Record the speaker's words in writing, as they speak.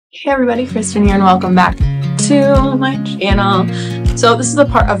Hey everybody, Kristen here and welcome back to my channel. So this is a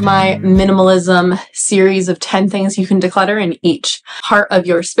part of my minimalism series of 10 things you can declutter in each part of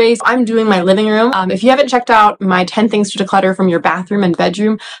your space. I'm doing my living room. If you haven't checked out my 10 things to declutter from your bathroom and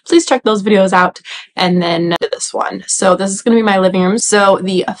bedroom, please check those videos out and then this one. So this is going to be my living room. So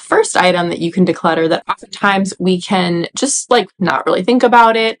the first item that you can declutter that oftentimes we can just not really think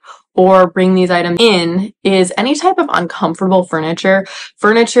about it or bring these items in is any type of uncomfortable furniture.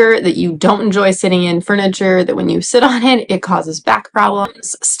 Furniture that you don't enjoy sitting in, furniture that when you sit on it, it causes back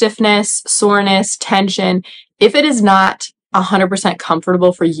problems, stiffness, soreness, tension. If it is not 100%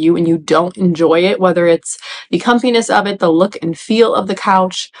 comfortable for you and you don't enjoy it, whether it's the comfiness of it, the look and feel of the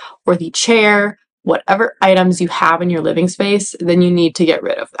couch or the chair, whatever items you have in your living space, then you need to get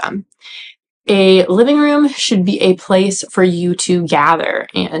rid of them. A living room should be a place for you to gather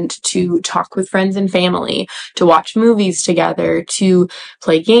and to talk with friends and family, to watch movies together, to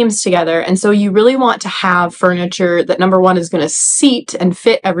play games together. And so you really want to have furniture that, number one, is going to seat and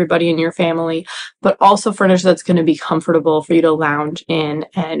fit everybody in your family, but also furniture that's going to be comfortable for you to lounge in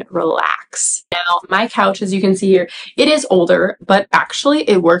and relax. Now, my couch, as you can see here, it is older, but actually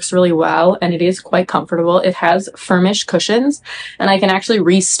it works really well and it is quite comfortable. It has firmish cushions and I can actually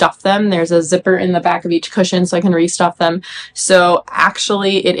restuff them. There's a zipper in the back of each cushion so I can restuff them. So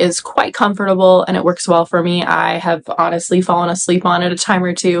actually it is quite comfortable and it works well for me. I have honestly fallen asleep on it a time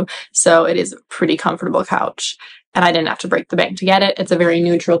or two, so it is a pretty comfortable couch and I didn't have to break the bank to get it. It's a very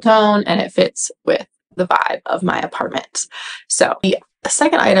neutral tone and it fits with the vibe of my apartment. So the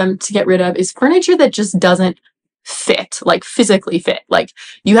second item to get rid of is furniture that just doesn't fit, physically fit.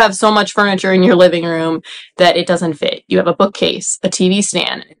 You have so much furniture in your living room that it doesn't fit. You have a bookcase, a TV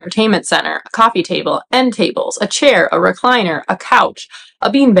stand, an entertainment center, a coffee table, end tables, a chair, a recliner, a couch, a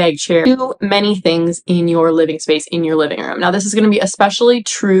beanbag chair, too many things in your living space, in your living room. Now, this is going to be especially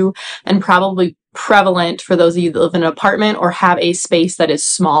true and probably prevalent for those of you that live in an apartment or have a space that is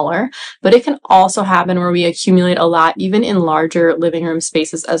smaller, but it can also happen where we accumulate a lot, even in larger living room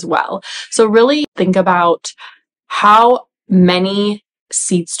spaces as well. So really think about how many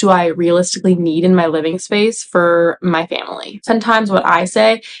seats do I realistically need in my living space for my family? Sometimes what I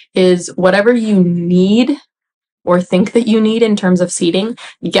say is whatever you need or think that you need in terms of seating,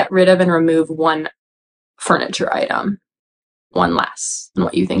 get rid of and remove one furniture item, one less than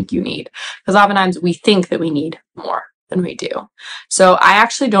what you think you need. Because oftentimes we think that we need more than we do. So I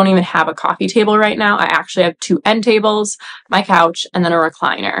actually don't even have a coffee table right now. I actually have 2 end tables, my couch, and then a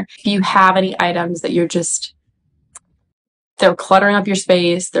recliner. If you have any items that they're cluttering up your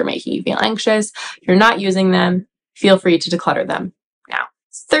space, they're making you feel anxious, you're not using them, feel free to declutter them now.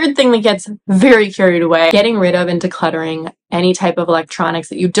 Third thing that gets very carried away, getting rid of and decluttering any type of electronics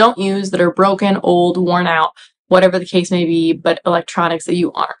that you don't use, that are broken, old, worn out, whatever the case may be, but electronics that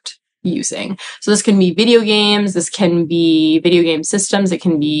you aren't using. So this can be video games, this can be video game systems, it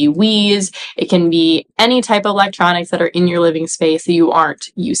can be Wii's, it can be any type of electronics that are in your living space that you aren't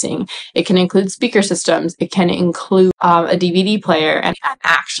using. It can include speaker systems, it can include a DVD player, and I'm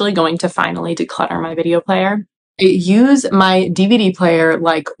actually going to finally declutter my video player. I use my DVD player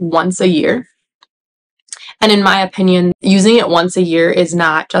once a year. And in my opinion, using it once a year is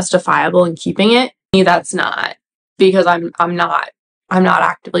not justifiable in keeping it. That's not, because I'm not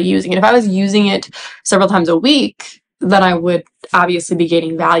actively using it. If I was using it several times a week, then I would obviously be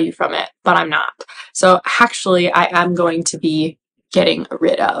getting value from it, but I'm not. So actually, I am going to be getting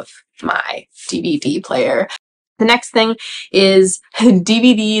rid of my DVD player. The next thing is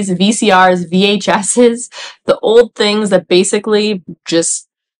DVDs, VCRs, VHSs, the old things that basically just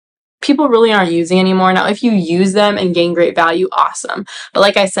people really aren't using anymore. Now, if you use them and gain great value, awesome. But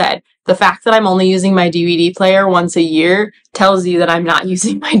like I said, the fact that I'm only using my DVD player once a year tells you that I'm not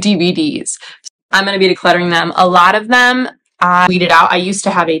using my DVDs. I'm going to be decluttering them. A lot of them I weeded out. I used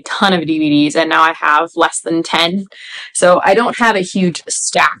to have a ton of DVDs and now I have less than 10. So I don't have a huge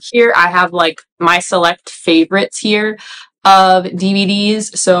stack here. I have my select favorites here of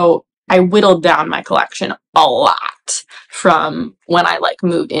DVDs. So I whittled down my collection a lot from when I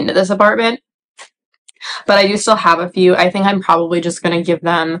moved into this apartment. But I do still have a few. I think I'm probably just going to give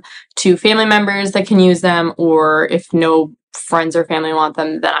them to family members that can use them, or if no friends or family want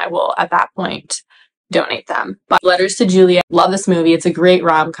them, then I will at that point donate them. But Letters to Julia, love this movie. It's a great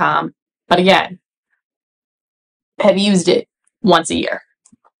rom-com. But again, have used it once a year.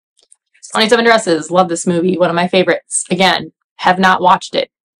 27 Dresses, love this movie. One of my favorites. Again, have not watched it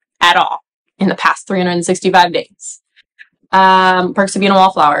at all in the past 365 days. Perks of Being a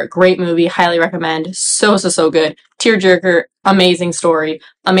Wallflower, great movie, highly recommend. So good. Tearjerker, amazing story,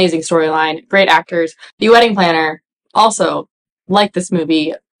 amazing storyline, great actors. The Wedding Planner, also like this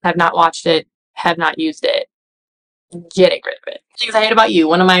movie, have not watched it, have not used it. Getting rid of it. Things I hate about you.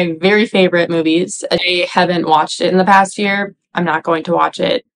 One of my very favorite movies. I haven't watched it in the past year. I'm not going to watch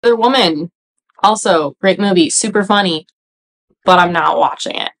it. The Woman. Also, great movie. Super funny. But I'm not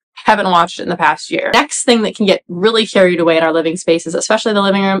watching it. Haven't watched it in the past year. Next thing that can get really carried away in our living spaces, especially the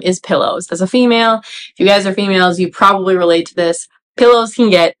living room, is pillows. As a female, if you guys are females, you probably relate to this. Pillows can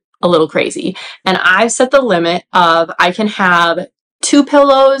get a little crazy. And I've set the limit of I can have 2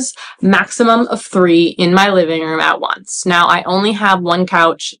 pillows, maximum of 3 in my living room at once. Now, I only have 1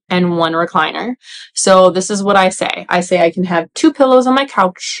 couch and 1 recliner. So this is what I say. I say I can have 2 pillows on my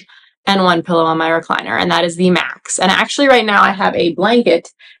couch and 1 pillow on my recliner, and that is the max. And actually right now I have a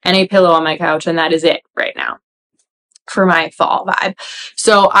blanket and a pillow on my couch, and that is it right now for my fall vibe.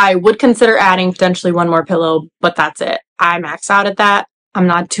 So I would consider adding potentially 1 more pillow, but that's it. I max out at that. I'm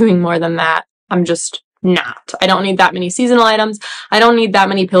not doing more than that. I'm just not. I don't need that many seasonal items. I don't need that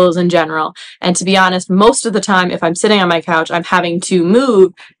many pillows in general. And to be honest, most of the time, if I'm sitting on my couch, I'm having to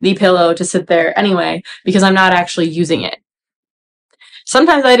move the pillow to sit there anyway, because I'm not actually using it.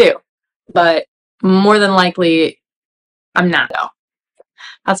 Sometimes I do, but more than likely, I'm not though.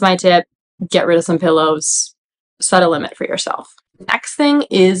 That's my tip. Get rid of some pillows. Set a limit for yourself. Next thing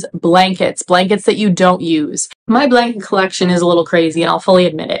is blankets. Blankets that you don't use. My blanket collection is a little crazy, and I'll fully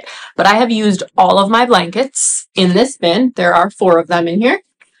admit it, but I have used all of my blankets in this bin. There are 4 of them in here,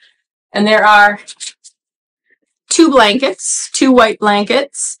 and there are 2 blankets, 2 white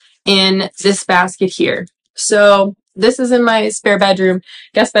blankets in this basket here. So this is in my spare bedroom,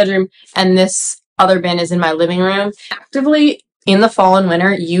 guest bedroom, and this other bin is in my living room. Actively in the fall and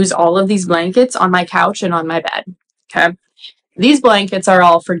winter, use all of these blankets on my couch and on my bed. Okay. These blankets are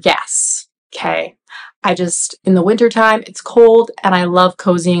all for guests. Okay. In the winter time, it's cold and I love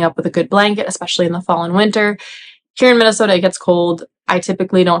cozying up with a good blanket, especially in the fall and winter. Here in Minnesota, it gets cold. I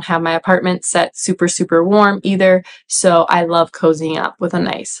typically don't have my apartment set super, super warm either. So I love cozying up with a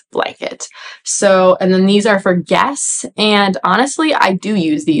nice blanket. So, and then these are for guests. And honestly, I do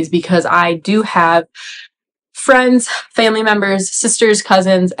use these because I do have friends, family members, sisters,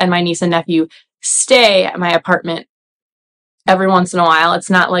 cousins, and my niece and nephew stay at my apartment every once in a while.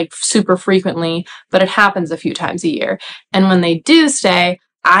 It's not like super frequently, but it happens a few times a year. And when they do stay,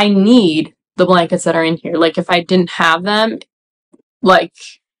 I need the blankets that are in here. Like if I didn't have them, like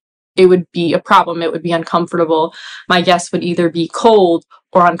it would be a problem. It would be uncomfortable. My guests would either be cold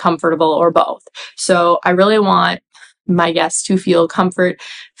or uncomfortable or both. So I really want my guests to feel comfort,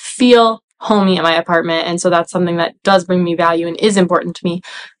 feel homey at my apartment. And so that's something that does bring me value and is important to me.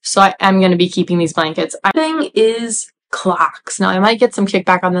 So I am going to be keeping these blankets. The thing is clocks. Now I might get some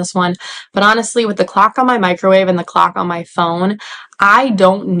kickback on this one, but honestly, with the clock on my microwave and the clock on my phone, I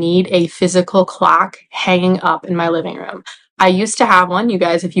don't need a physical clock hanging up in my living room. I used to have one. You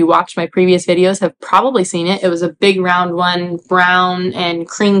guys, if you watched my previous videos, have probably seen it. It was a big round one, brown and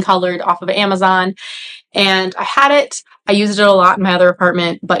cream colored off of Amazon. And I had it. I used it a lot in my other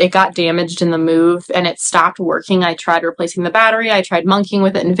apartment, but it got damaged in the move and it stopped working. I tried replacing the battery. I tried monkeying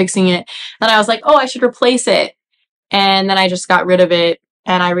with it and fixing it. Then I was like, oh, I should replace it. And then I just got rid of it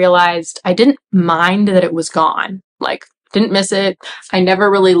and I realized I didn't mind that it was gone. Like, didn't miss it. I never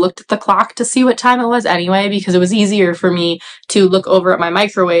really looked at the clock to see what time it was anyway, because it was easier for me to look over at my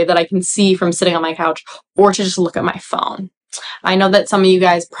microwave that I can see from sitting on my couch or to just look at my phone. I know that some of you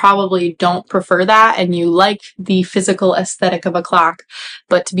guys probably don't prefer that and you like the physical aesthetic of a clock,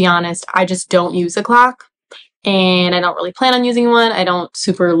 but to be honest, I just don't use a clock and I don't really plan on using one. I don't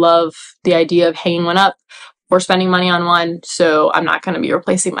super love the idea of hanging one up or spending money on one, so I'm not going to be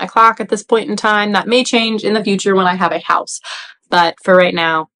replacing my clock at this point in time. That may change in the future when I have a house, but for right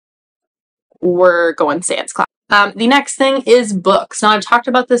now, we're going sans clock. The next thing is books. Now, I've talked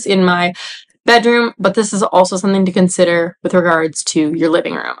about this in my bedroom, but this is also something to consider with regards to your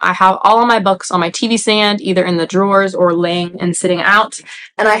living room. I have all of my books on my TV stand, either in the drawers or laying and sitting out,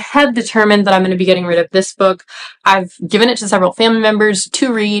 and I have determined that I'm going to be getting rid of this book. I've given it to several family members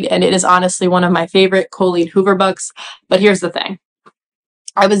to read, and it is honestly one of my favorite Colleen Hoover books, but here's the thing.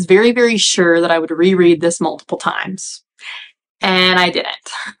 I was very, very sure that I would reread this multiple times, and I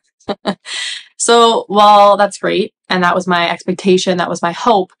didn't. So while that's great, and that was my expectation, that was my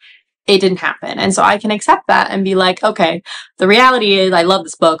hope, it didn't happen. And so I can accept that and be like, okay, the reality is I love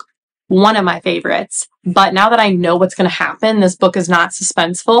this book, one of my favorites, but now that I know what's going to happen, this book is not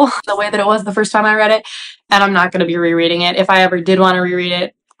suspenseful the way that it was the first time I read it, and I'm not going to be rereading it. If I ever did want to reread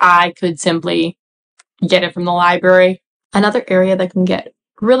it, I could simply get it from the library. Another area that can get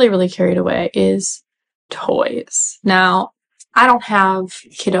really, really carried away is toys. Now, I don't have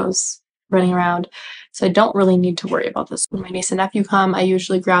kiddos running around So I don't really need to worry about this. When my niece and nephew come, I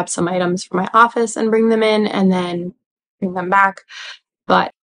usually grab some items from my office and bring them in and then bring them back.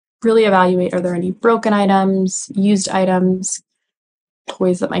 But really evaluate, are there any broken items, used items,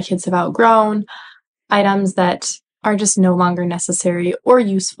 toys that my kids have outgrown, items that are just no longer necessary or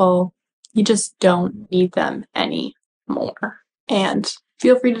useful. You just don't need them anymore. And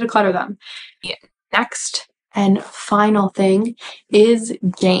feel free to declutter them. The next and final thing is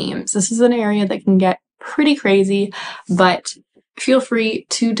games. This is an area that can get pretty crazy, but feel free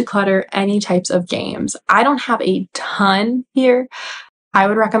to declutter any types of games. I don't have a ton here. I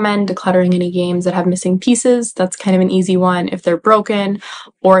would recommend decluttering any games that have missing pieces. That's kind of an easy one if they're broken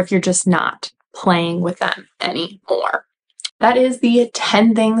or if you're just not playing with them anymore. That is the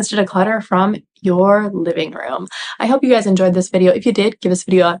 10 things to declutter from your living room. I hope you guys enjoyed this video. If you did, give this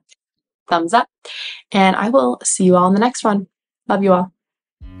video a thumbs up, and I will see you all in the next one. Love you all.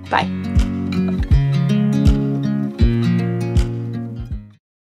 Bye.